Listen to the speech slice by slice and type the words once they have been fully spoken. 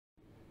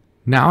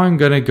Now I'm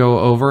going to go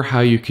over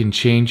how you can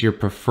change your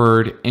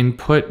preferred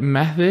input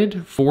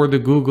method for the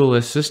Google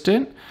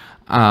Assistant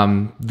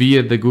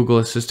via the Google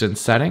Assistant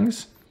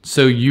settings.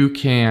 So you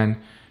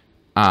can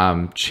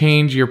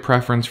change your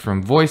preference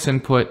from voice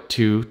input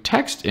to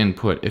text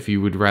input if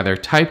you would rather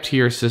type to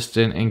your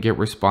assistant and get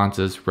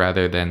responses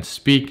rather than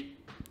speak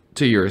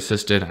to your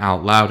assistant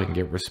out loud and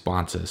get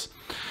responses.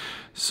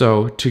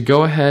 So to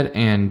go ahead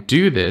and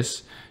do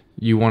this,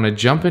 you want to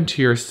jump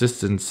into your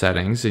assistant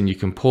settings, and you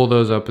can pull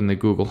those up in the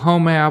Google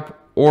Home app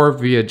or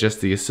via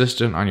just the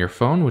assistant on your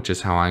phone, which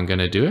is how I'm going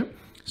to do it.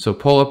 So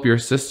pull up your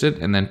assistant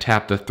and then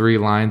tap the 3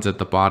 lines at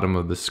the bottom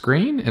of the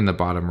screen in the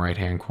bottom right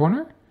hand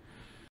corner.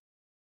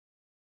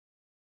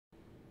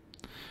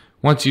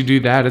 Once you do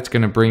that, it's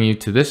going to bring you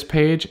to this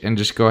page, and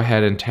just go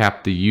ahead and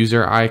tap the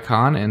user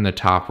icon in the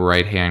top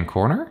right hand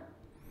corner.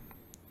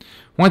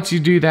 Once you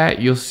do that,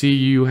 you'll see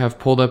you have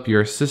pulled up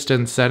your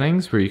assistant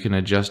settings where you can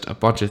adjust a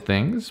bunch of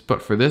things.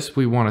 But for this,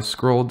 we want to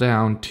scroll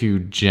down to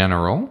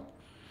General.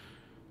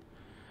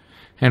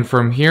 And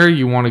from here,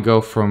 you want to go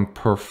from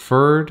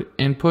Preferred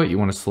Input. You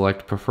want to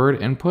select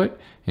Preferred Input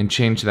and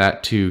change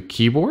that to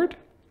Keyboard.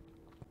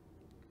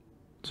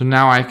 So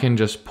now I can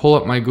just pull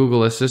up my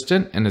Google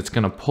Assistant, and it's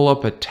going to pull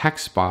up a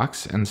text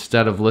box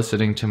instead of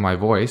listening to my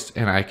voice,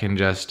 and I can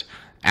just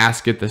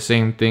ask it the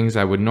same things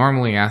I would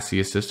normally ask the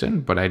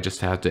assistant, but I just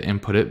have to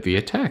input it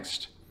via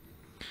text.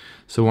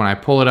 So when I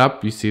pull it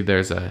up, you see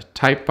there's a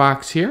type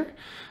box here,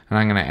 and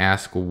I'm going to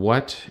ask,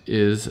 what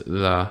is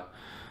the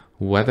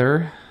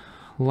weather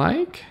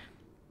like?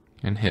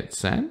 And hit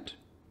send.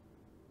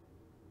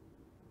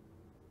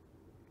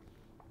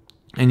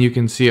 And you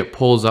can see it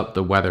pulls up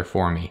the weather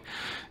for me.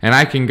 And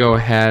I can go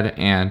ahead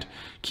and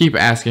keep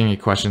asking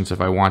it questions if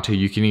I want to.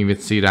 You can even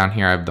see down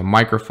here I have the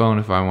microphone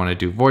if I want to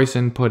do voice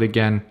input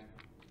again.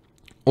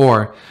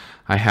 Or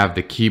I have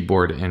the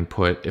keyboard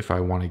input if I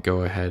want to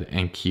go ahead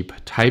and keep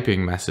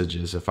typing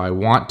messages if I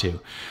want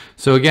to.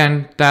 So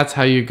again, that's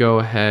how you go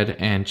ahead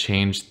and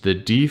change the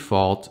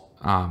default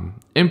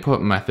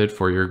input method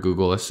for your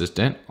Google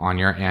Assistant on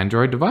your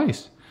Android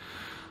device.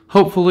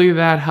 Hopefully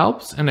that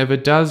helps, and if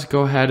it does,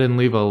 go ahead and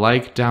leave a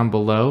like down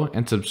below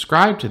and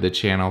subscribe to the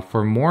channel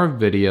for more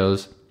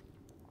videos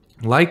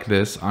like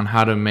this on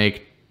how to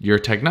make your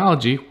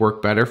technology work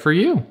better for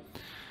you.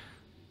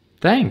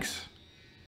 Thanks.